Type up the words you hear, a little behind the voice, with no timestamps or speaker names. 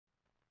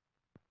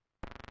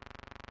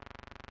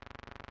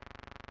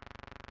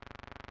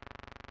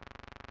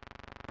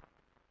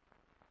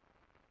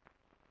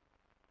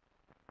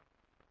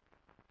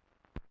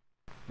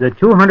The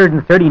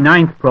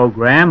 239th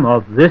program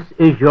of This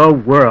Is Your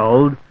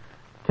World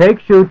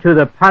takes you to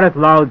the Pathet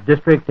Lao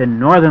district in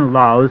northern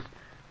Laos,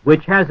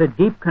 which has a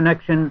deep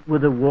connection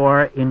with the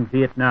war in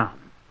Vietnam.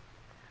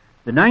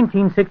 The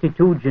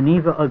 1962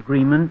 Geneva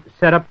Agreement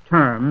set up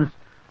terms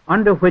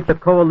under which a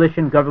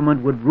coalition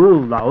government would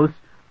rule Laos,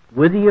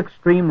 with the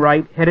extreme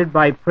right headed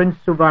by Prince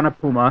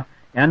Suvarnabhuma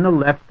and the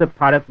left, the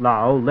Pathet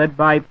Lao, led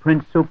by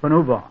Prince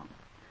Suphanuvong.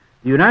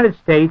 The United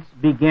States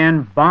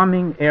began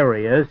bombing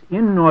areas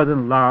in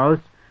northern Laos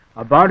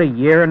about a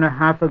year and a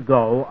half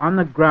ago on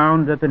the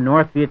ground that the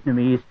North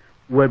Vietnamese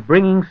were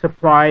bringing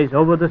supplies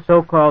over the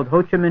so-called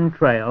Ho Chi Minh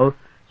Trail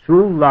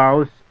through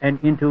Laos and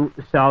into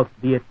South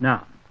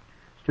Vietnam.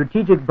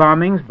 Strategic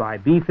bombings by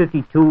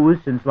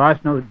B-52s since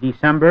last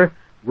December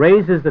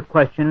raises the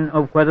question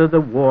of whether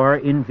the war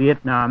in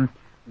Vietnam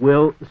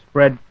will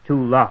spread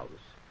to Laos.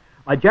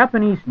 A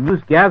Japanese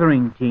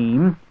news-gathering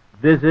team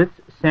visits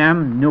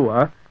Sam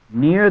Nua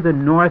near the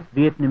North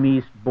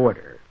Vietnamese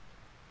border.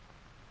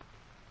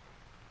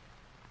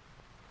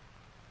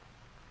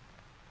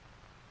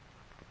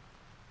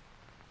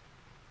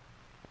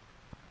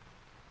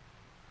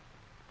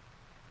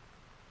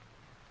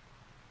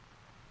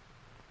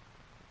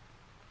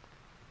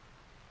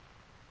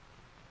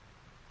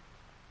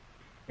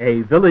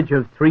 A village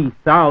of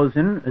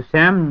 3,000,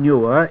 Sam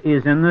Nua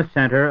is in the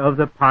center of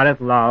the Pathet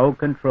Lao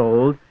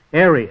controlled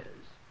areas.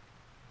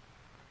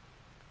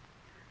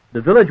 The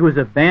village was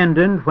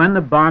abandoned when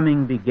the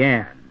bombing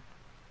began.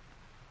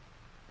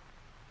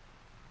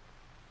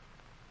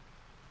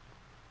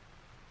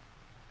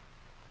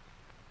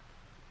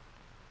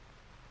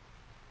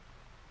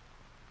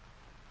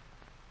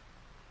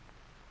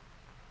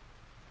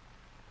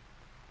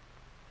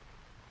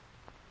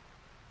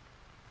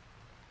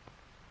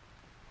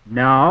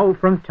 Now,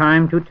 from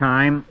time to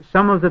time,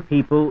 some of the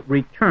people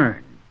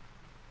return.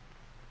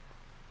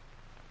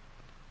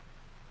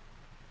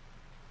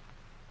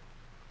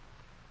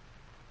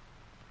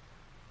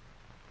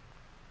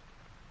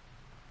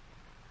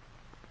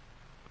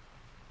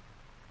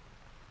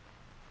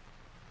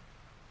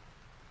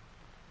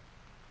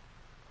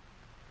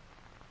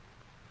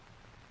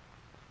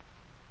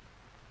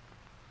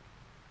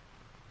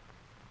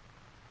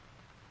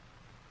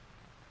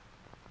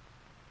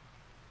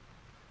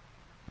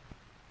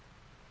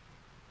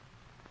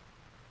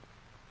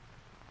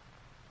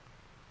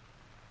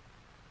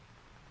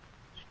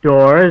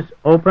 Stores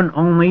open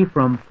only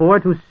from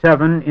 4 to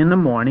 7 in the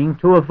morning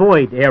to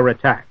avoid air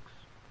attacks.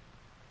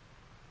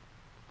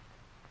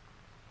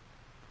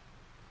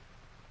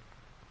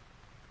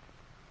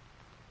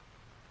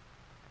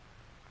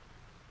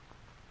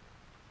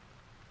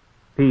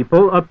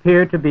 People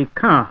appear to be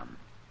calm,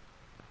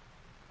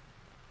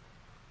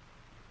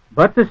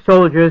 but the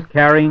soldiers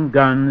carrying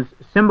guns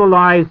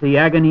symbolize the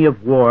agony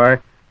of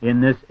war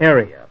in this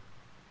area.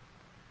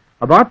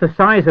 About the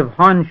size of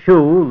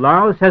Honshu,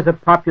 Laos has a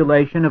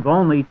population of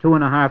only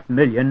 2.5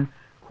 million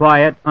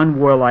quiet,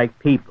 unwarlike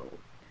people.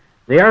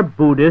 They are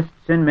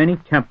Buddhists, and many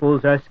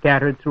temples are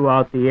scattered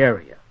throughout the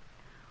area.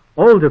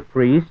 Older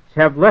priests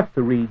have left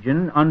the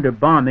region under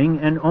bombing,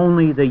 and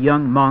only the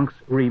young monks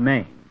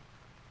remain.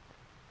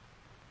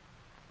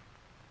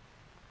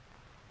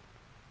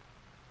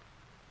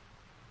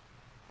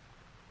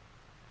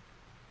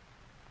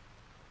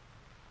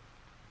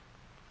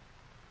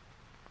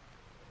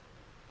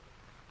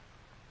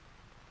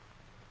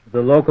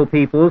 The local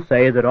people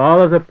say that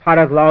all of the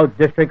Pathet Lao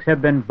districts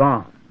have been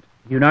bombed.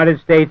 United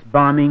States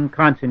bombing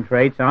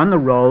concentrates on the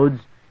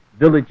roads,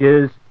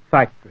 villages,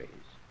 factories.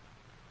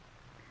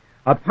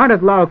 A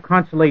Pathet Lao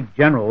consulate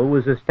general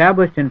was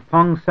established in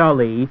Pong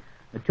Sali,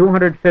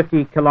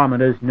 250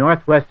 kilometers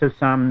northwest of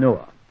Sam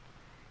Nua.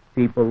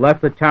 People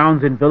left the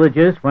towns and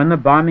villages when the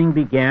bombing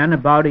began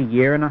about a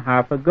year and a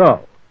half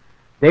ago.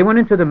 They went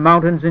into the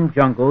mountains and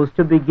jungles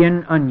to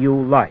begin a new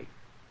life.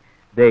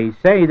 They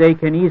say they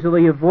can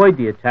easily avoid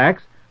the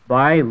attacks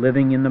by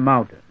living in the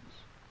mountains.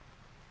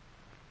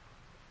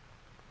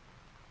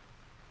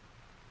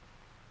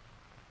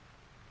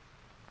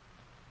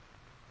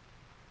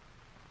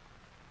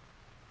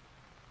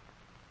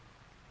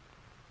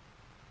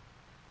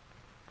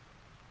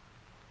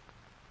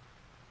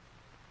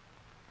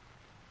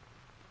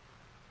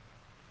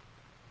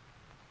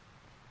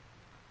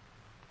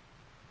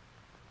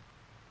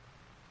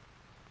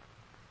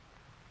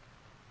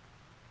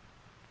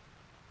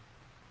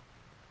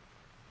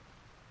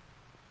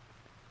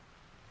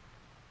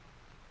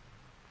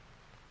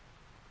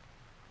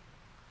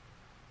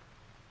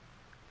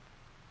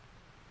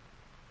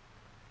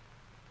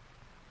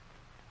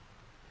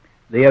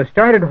 They have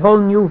started whole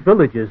new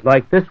villages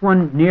like this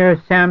one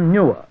near Sam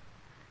Nua.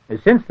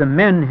 Since the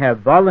men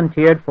have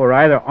volunteered for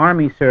either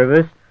army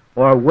service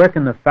or work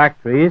in the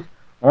factories,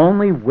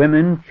 only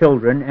women,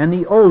 children, and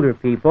the older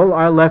people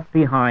are left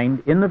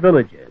behind in the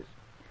villages.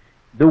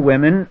 The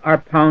women are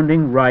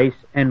pounding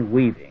rice and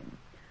weaving.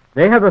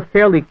 They have a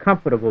fairly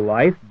comfortable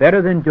life,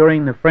 better than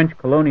during the French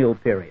colonial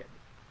period.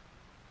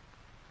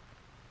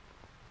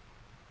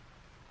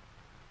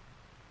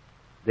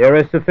 There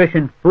is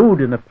sufficient food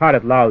in the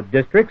Pathet Lao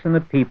districts, and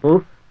the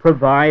people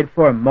provide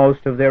for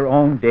most of their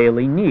own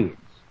daily needs.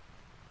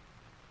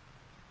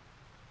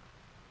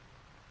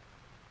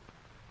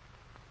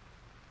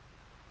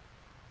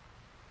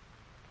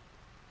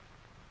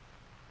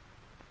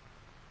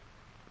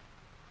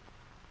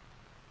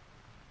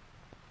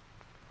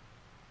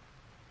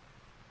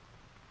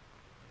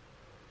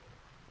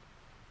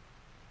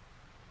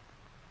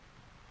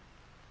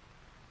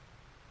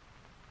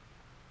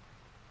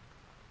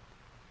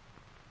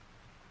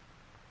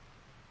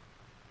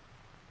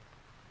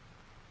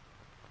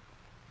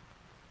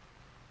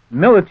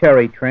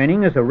 Military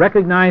training is a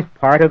recognized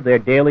part of their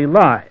daily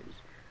lives.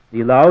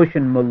 The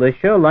Laotian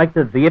militia, like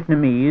the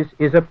Vietnamese,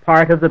 is a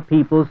part of the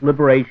People's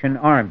Liberation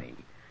Army.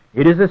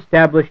 It is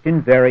established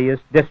in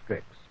various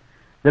districts.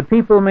 The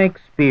people make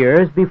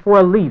spears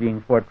before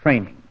leaving for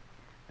training.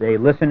 They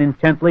listen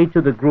intently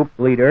to the group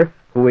leader,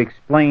 who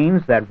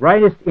explains that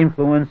rightist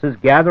influence is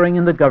gathering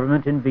in the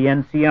government in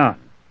Vientiane.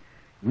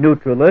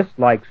 Neutralists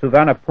like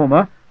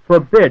Suvarnabhumi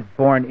forbid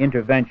foreign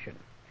intervention.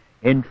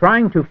 In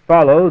trying to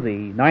follow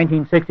the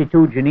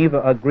 1962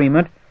 Geneva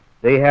Agreement,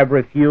 they have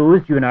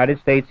refused United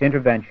States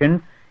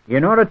intervention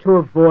in order to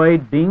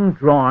avoid being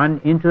drawn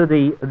into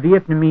the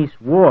Vietnamese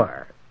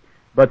War.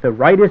 But the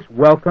rightists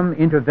welcome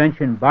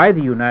intervention by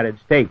the United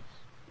States.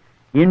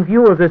 In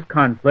view of this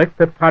conflict,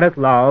 the Pathet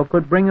Lao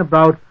could bring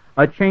about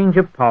a change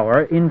of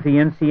power in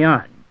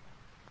Vientiane.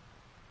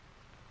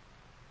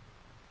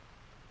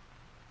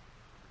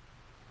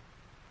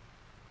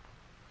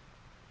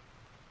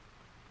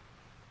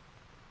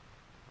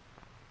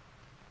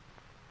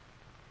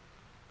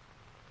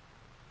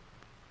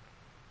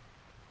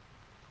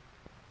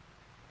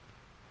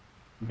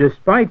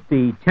 Despite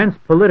the tense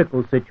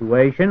political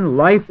situation,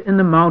 life in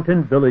the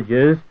mountain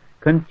villages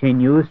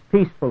continues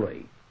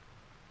peacefully.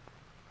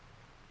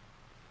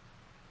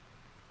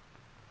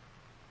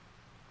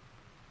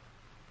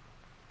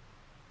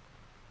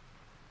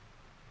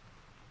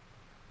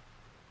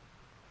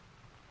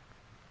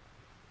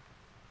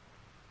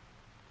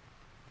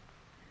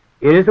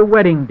 It is a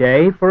wedding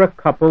day for a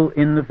couple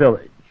in the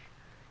village.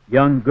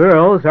 Young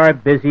girls are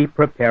busy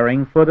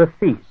preparing for the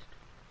feast.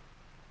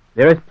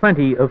 There is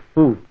plenty of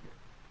food.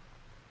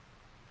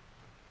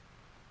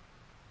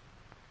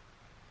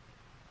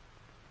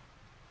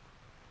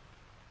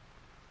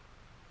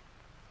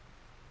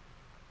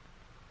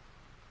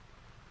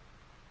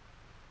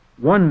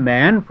 One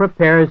man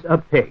prepares a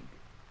pig.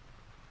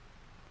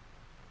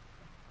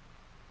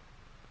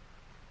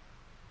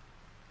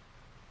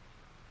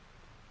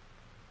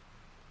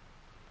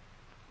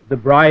 The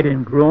bride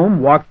and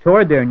groom walk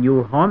toward their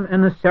new home,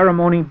 and the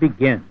ceremony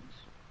begins.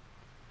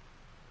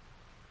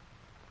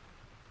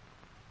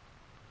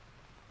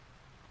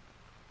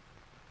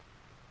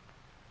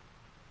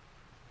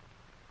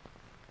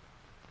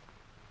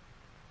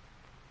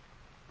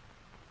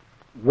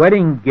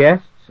 Wedding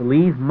guests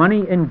leave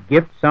money and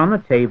gifts on the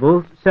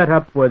tables set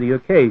up for the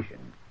occasion.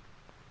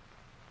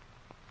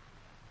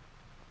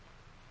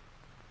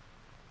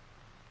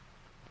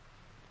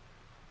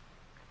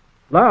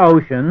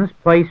 Laotians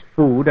place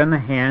food in the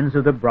hands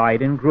of the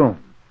bride and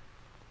groom.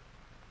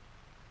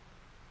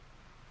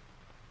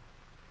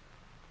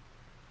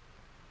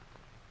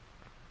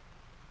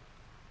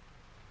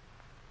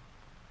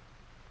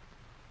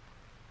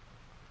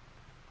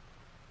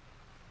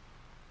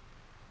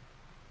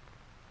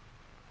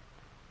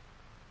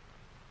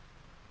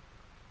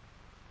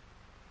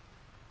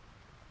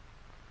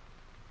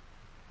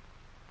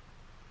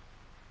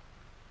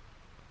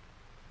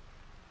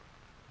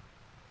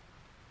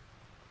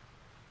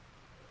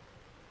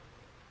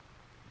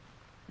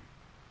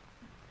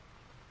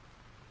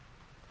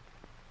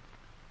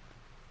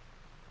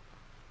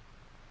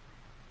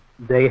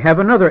 They have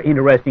another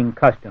interesting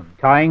custom,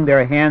 tying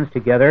their hands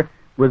together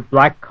with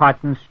black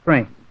cotton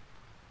string.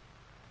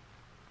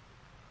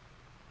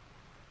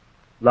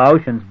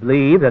 Laotians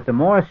believe that the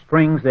more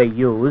strings they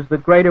use, the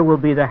greater will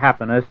be the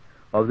happiness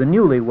of the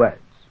newlyweds.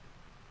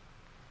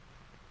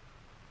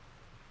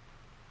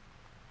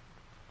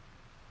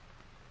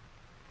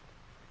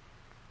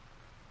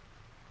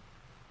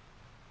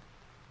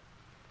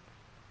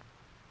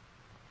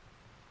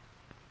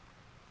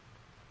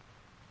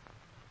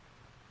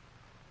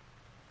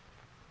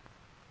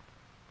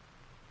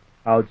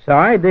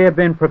 Outside, they have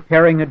been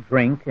preparing a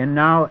drink, and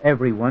now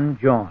everyone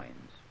joins.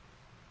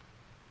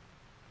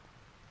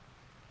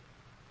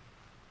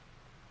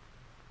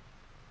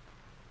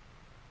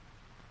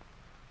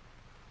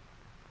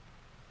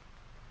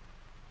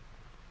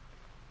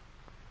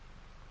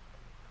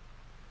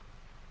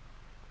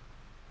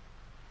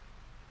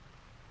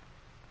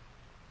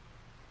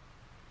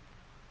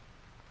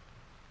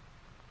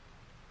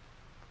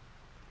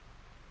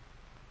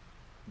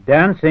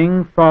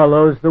 Dancing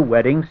follows the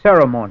wedding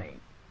ceremony.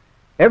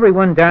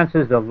 Everyone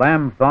dances the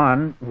Lam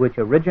Van, which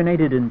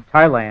originated in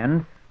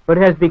Thailand but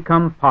has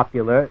become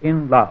popular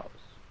in Laos.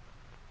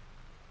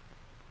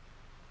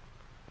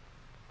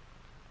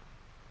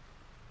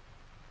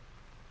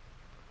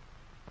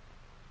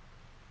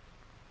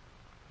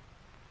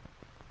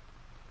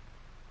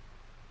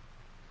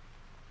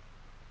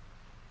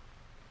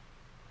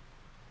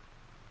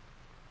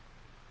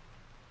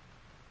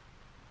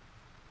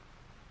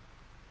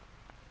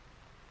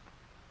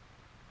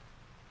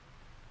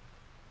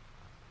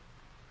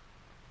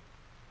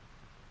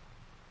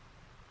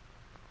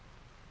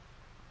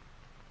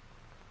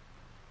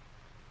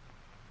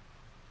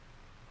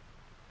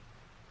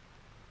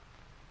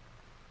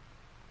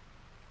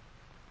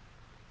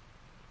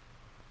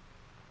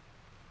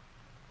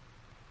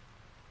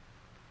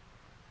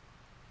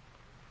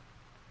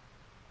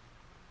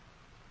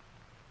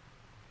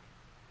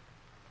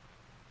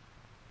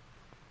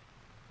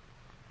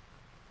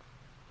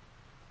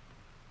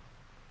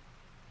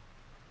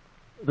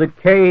 The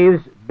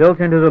caves built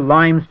into the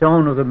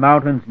limestone of the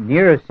mountains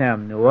near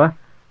Samnua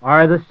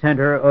are the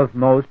center of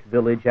most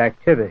village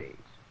activities.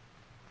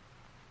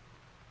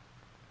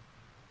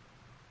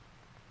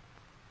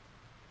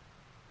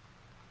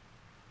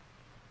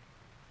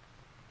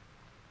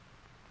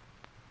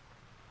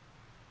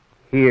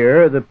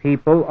 Here, the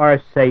people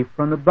are safe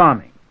from the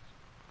bombings.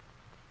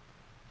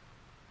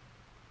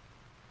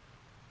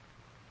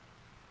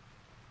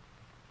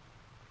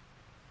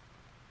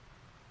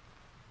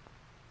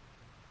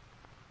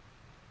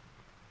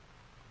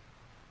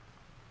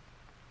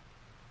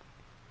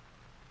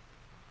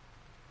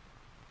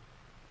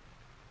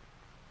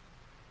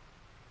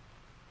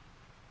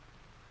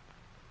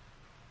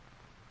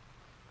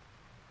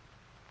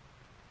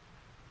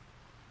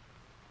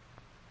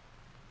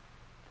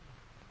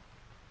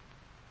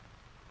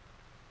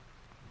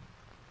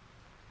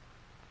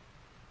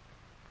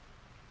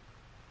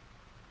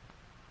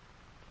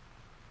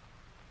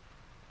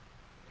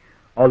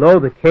 Although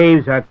the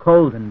caves are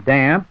cold and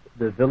damp,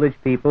 the village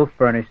people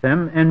furnish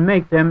them and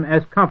make them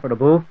as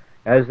comfortable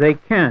as they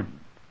can.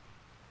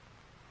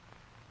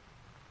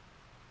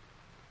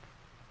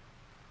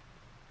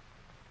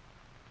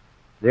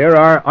 There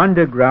are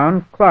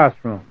underground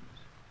classrooms.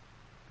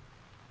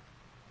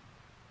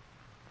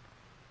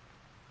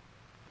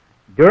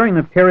 During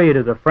the period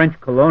of the French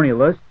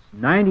colonialists,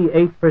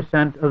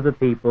 98% of the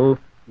people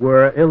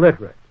were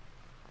illiterate.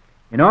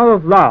 In all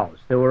of Laos,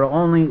 there were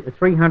only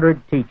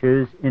 300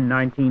 teachers in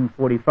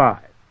 1945.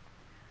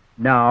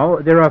 Now,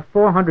 there are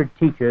 400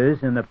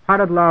 teachers in the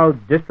Pathet Lao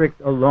district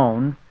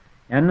alone,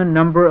 and the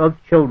number of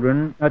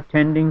children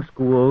attending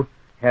school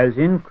has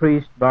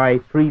increased by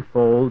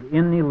threefold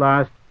in the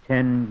last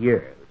 10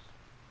 years.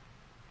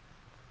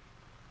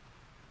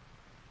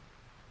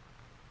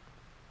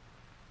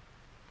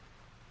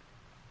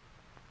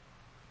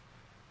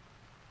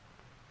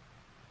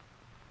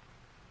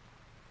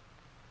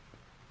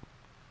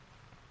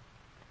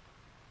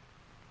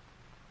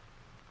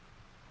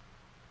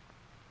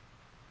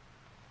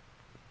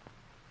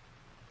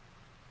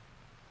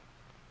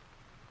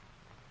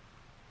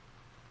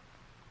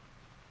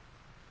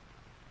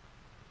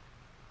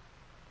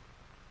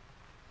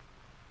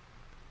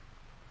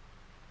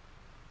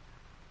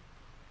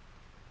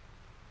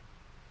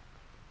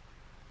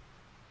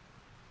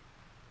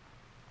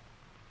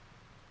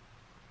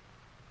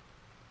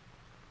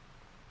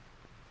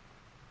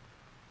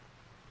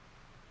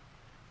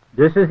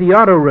 This is the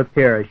auto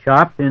repair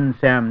shop in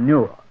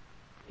Samnua.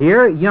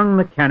 Here, young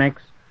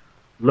mechanics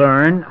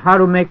learn how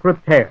to make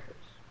repairs.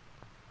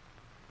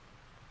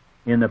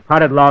 In the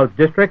Pathet Lao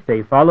district,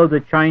 they follow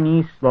the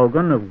Chinese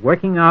slogan of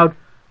working out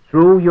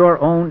through your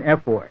own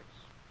efforts.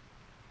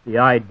 The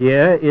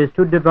idea is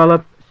to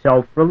develop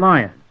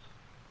self-reliance.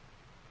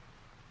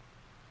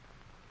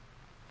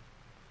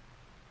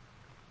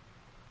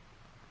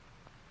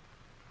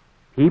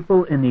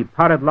 People in the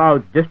Pathet Lao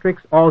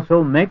districts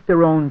also make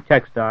their own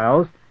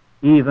textiles,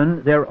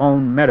 even their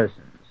own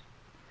medicines.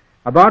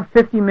 About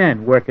 50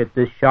 men work at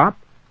this shop.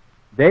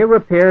 They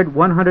repaired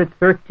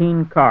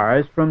 113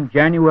 cars from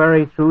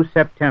January through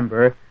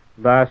September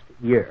last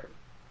year.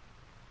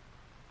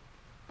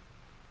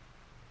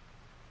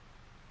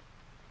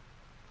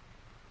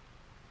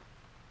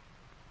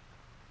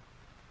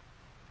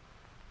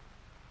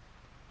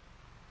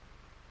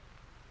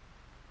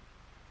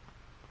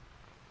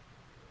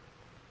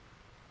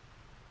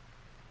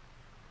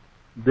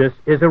 This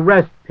is a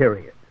rest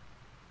period.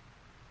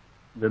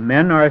 The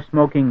men are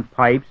smoking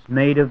pipes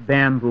made of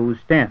bamboo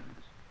stems.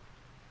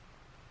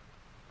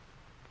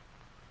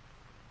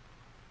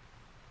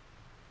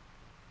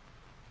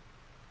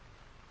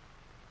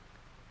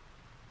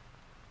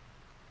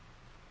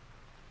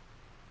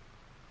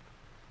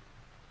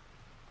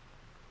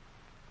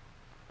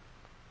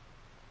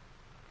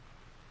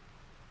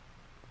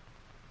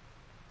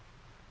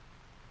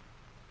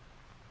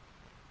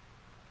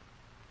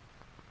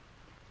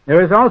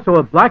 There is also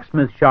a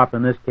blacksmith shop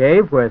in this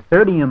cave where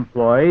 30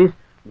 employees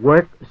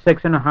work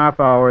 6.5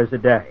 hours a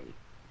day.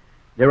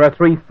 There are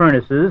 3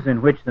 furnaces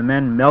in which the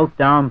men melt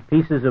down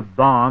pieces of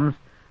bombs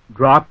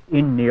dropped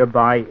in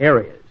nearby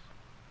areas.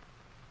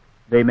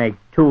 They make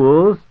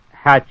tools,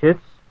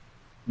 hatchets,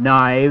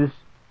 knives,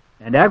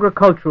 and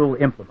agricultural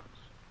implements.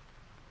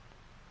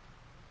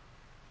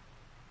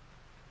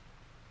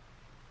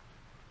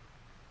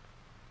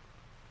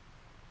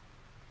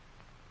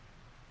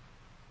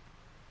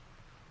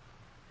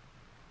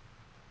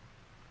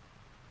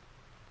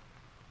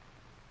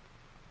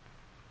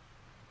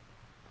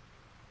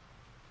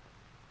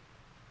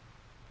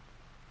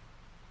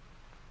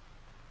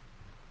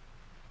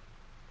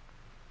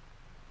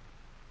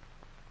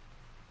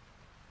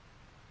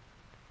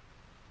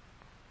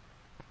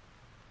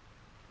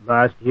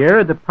 Last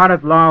year, the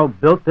Pathet Lao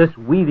built this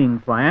weaving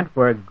plant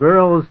where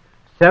girls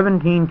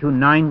 17 to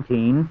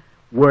 19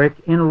 work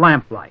in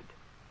lamplight.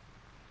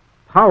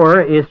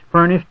 Power is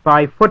furnished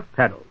by foot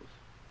pedals.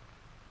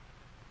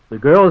 The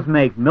girls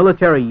make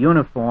military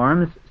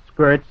uniforms,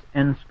 skirts,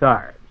 and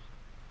scarves.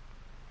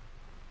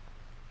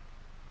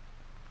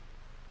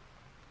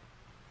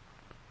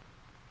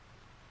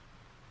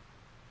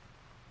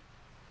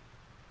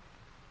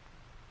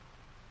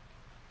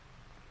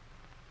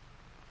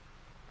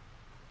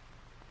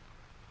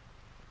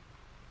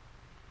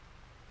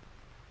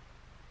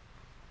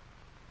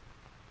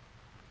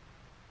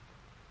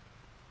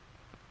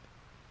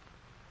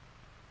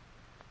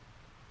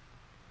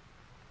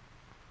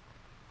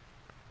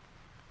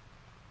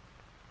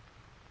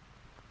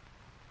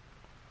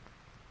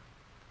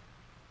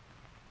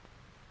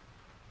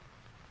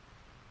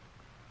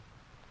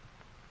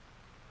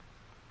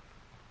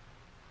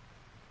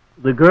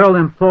 The girl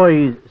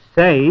employees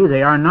say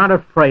they are not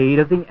afraid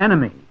of the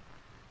enemy.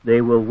 They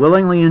will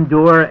willingly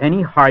endure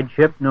any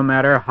hardship no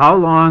matter how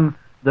long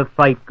the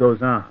fight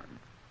goes on.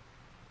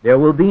 There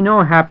will be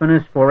no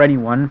happiness for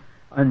anyone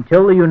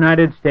until the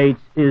United States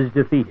is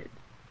defeated.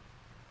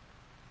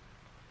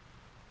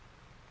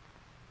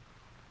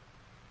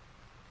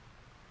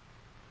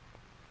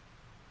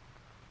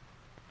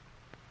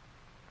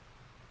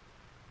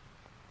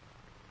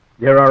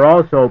 There are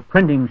also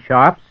printing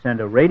shops and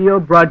a radio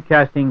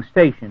broadcasting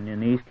station in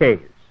these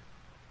caves.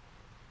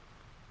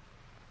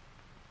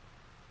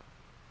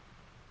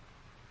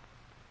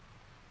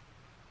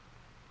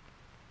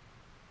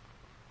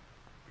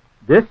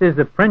 This is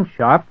the print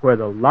shop where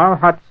the Lao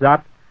Hat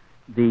Zat,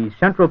 the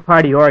Central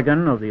Party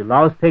organ of the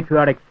Laos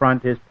Patriotic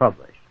Front, is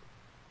published.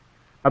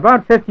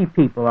 About 50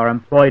 people are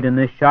employed in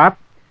this shop,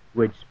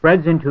 which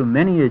spreads into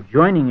many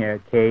adjoining air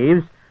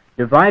caves,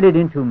 divided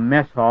into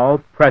mess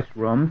hall, press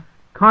room,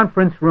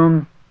 conference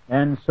room,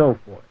 and so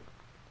forth.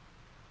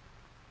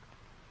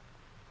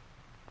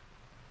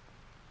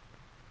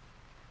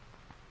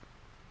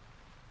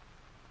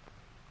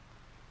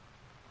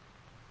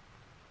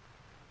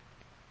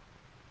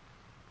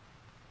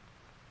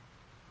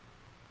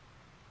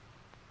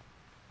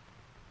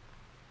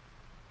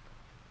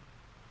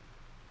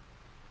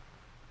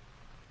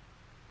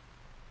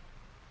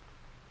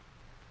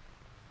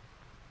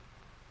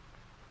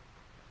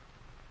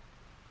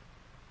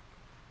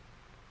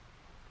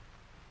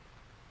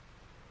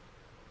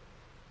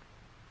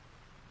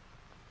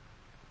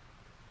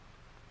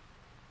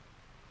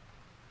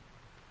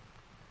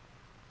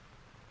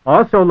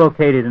 Also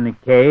located in the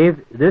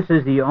cave, this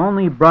is the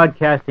only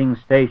broadcasting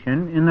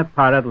station in the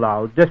Pathet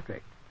Lao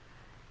district.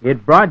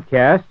 It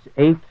broadcasts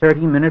 8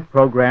 30-minute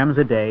programs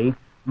a day,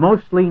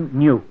 mostly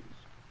news.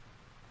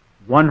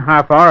 One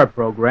half-hour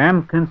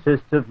program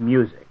consists of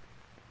music.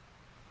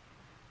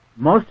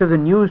 Most of the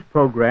news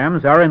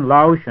programs are in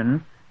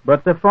Laotian,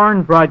 but the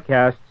foreign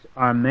broadcasts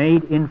are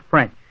made in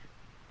French.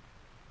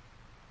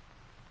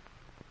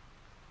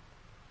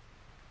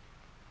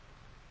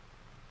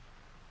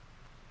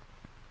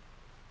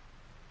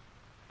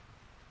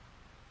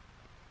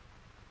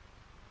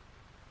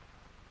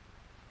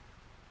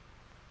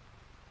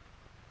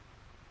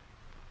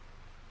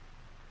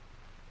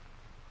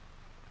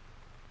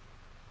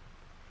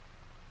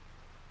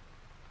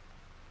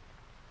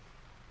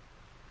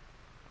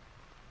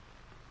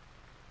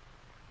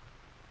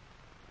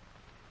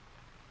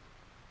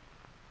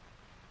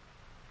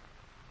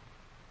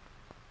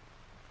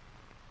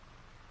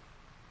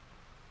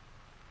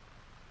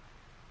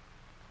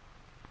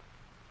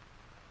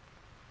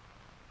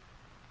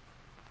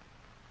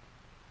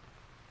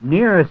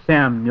 Near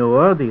Sam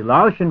Nur, the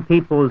Laotian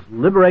People's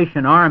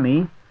Liberation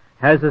Army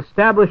has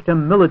established a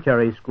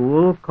military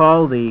school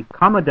called the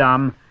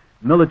Commandant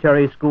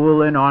Military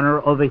School in honor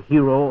of a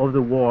hero of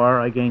the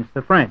war against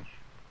the French.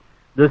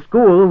 The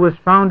school was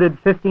founded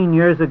 15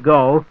 years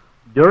ago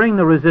during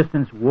the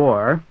Resistance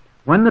War,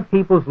 when the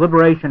People's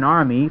Liberation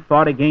Army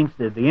fought against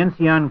the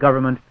Vientiane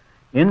government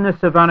in the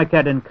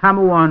Savannakhet and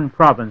Khammouane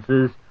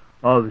provinces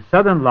of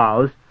southern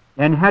Laos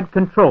and had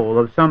control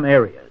of some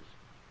areas.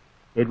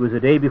 It was a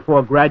day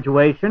before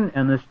graduation,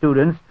 and the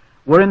students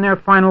were in their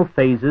final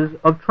phases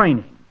of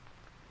training.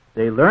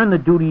 They learned the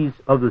duties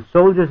of the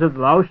soldiers of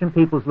the Laotian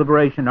People's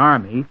Liberation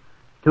Army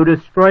to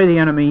destroy the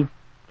enemy,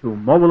 to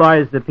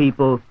mobilize the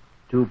people,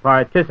 to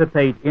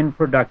participate in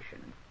production.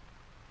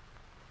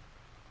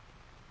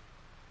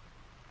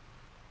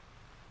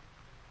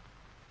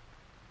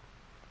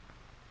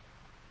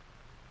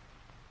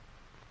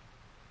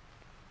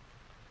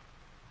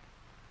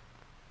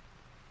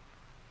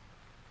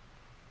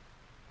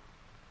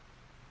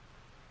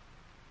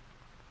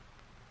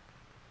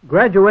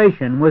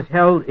 Graduation was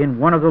held in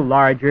one of the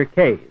larger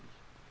caves.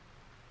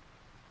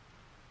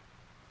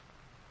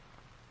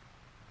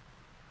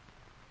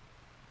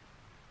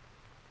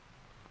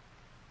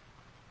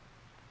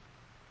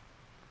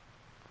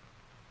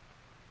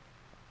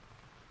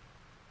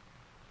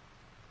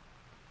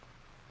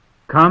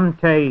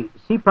 Kamte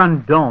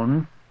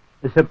Sipandon,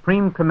 the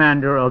Supreme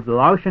Commander of the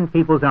Laotian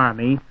People's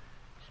Army,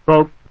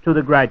 spoke to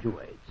the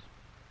graduates.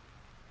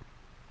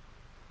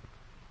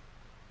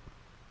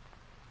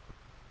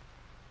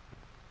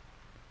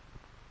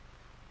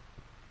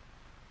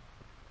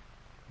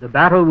 The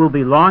battle will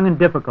be long and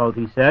difficult,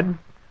 he said.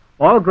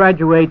 All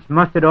graduates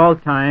must at all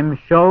times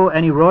show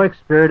an heroic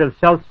spirit of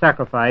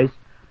self-sacrifice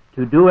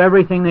to do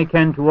everything they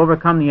can to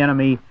overcome the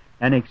enemy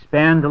and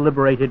expand the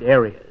liberated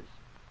areas.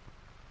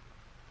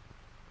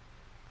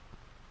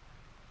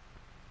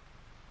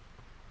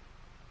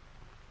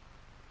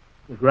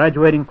 The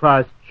graduating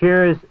class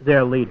cheers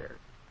their leader.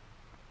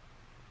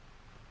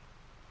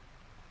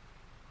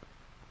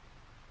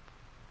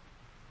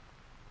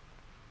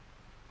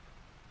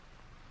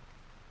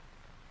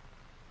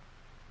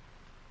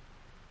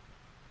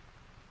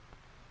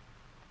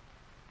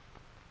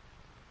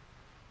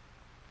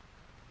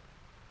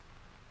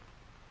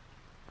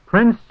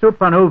 Prince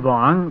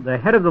Supanuvong, the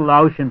head of the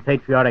Laotian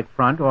Patriotic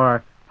Front,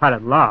 or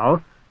Pathet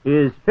Lao,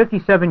 is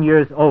 57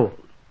 years old.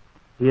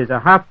 He is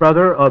a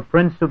half-brother of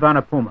Prince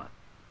Suvarnabhumi.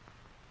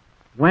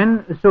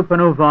 When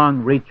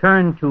Suphanuvong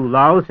returned to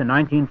Laos in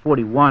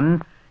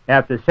 1941,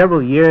 after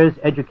several years'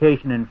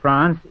 education in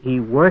France,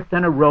 he worked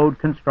on a road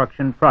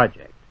construction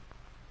project.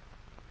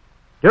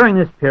 During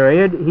this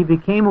period, he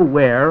became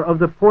aware of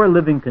the poor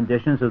living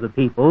conditions of the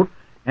people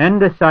and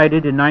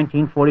decided in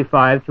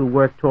 1945 to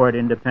work toward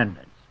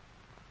independence.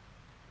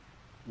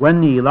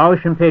 When the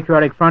Laotian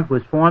Patriotic Front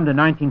was formed in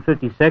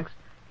 1956,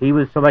 he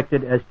was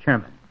selected as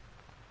chairman.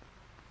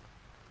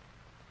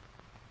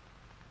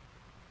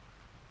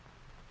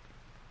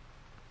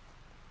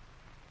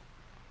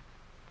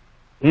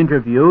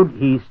 Interviewed,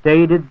 he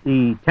stated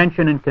the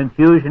tension and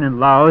confusion in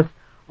Laos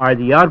are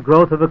the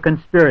outgrowth of a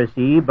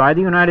conspiracy by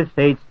the United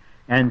States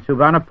and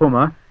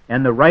Suvarnabhumi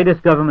and the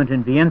rightist government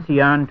in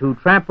Vientiane to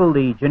trample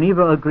the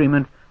Geneva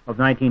Agreement of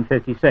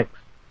 1956.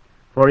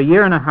 For a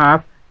year and a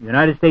half,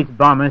 United States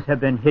bombers have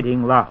been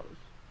hitting Laos.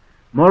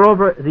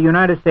 Moreover, the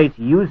United States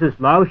uses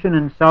Laotian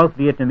and South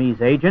Vietnamese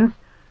agents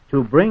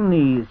to bring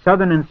the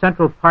southern and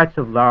central parts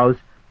of Laos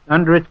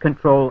under its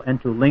control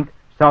and to link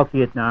South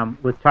Vietnam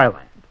with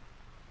Thailand.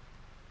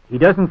 He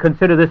doesn't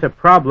consider this a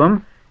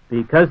problem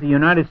because the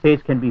United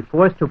States can be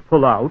forced to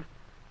pull out.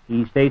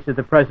 He states that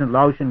the present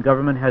Laotian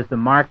government has the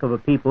mark of a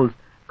people's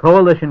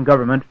coalition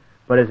government,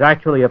 but is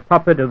actually a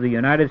puppet of the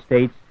United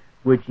States,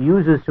 which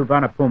uses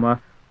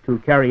Suvarnabhumi to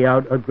carry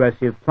out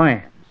aggressive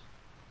plans.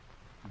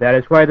 That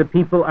is why the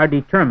people are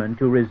determined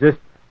to resist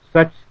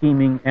such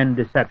scheming and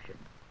deception.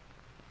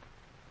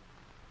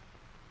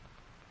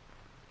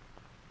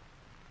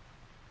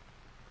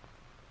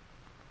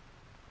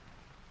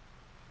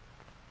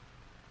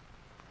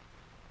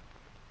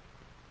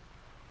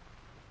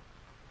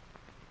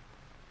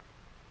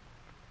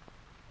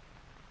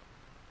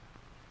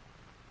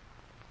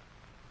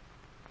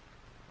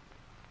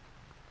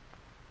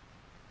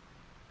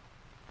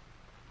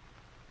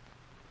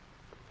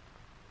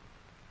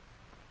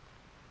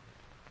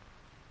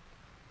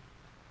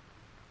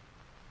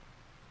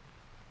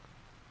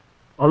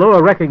 Although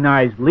a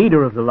recognized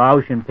leader of the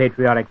Laotian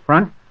Patriotic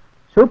Front,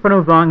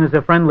 Suphanuvong is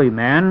a friendly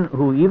man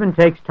who even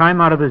takes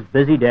time out of his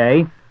busy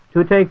day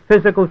to take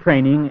physical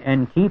training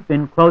and keep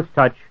in close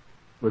touch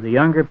with the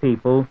younger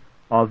people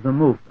of the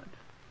movement.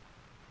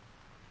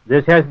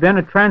 This has been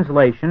a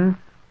translation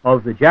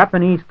of the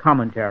Japanese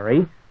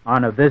commentary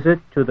on a visit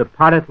to the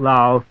Pathet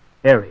Lao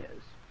area.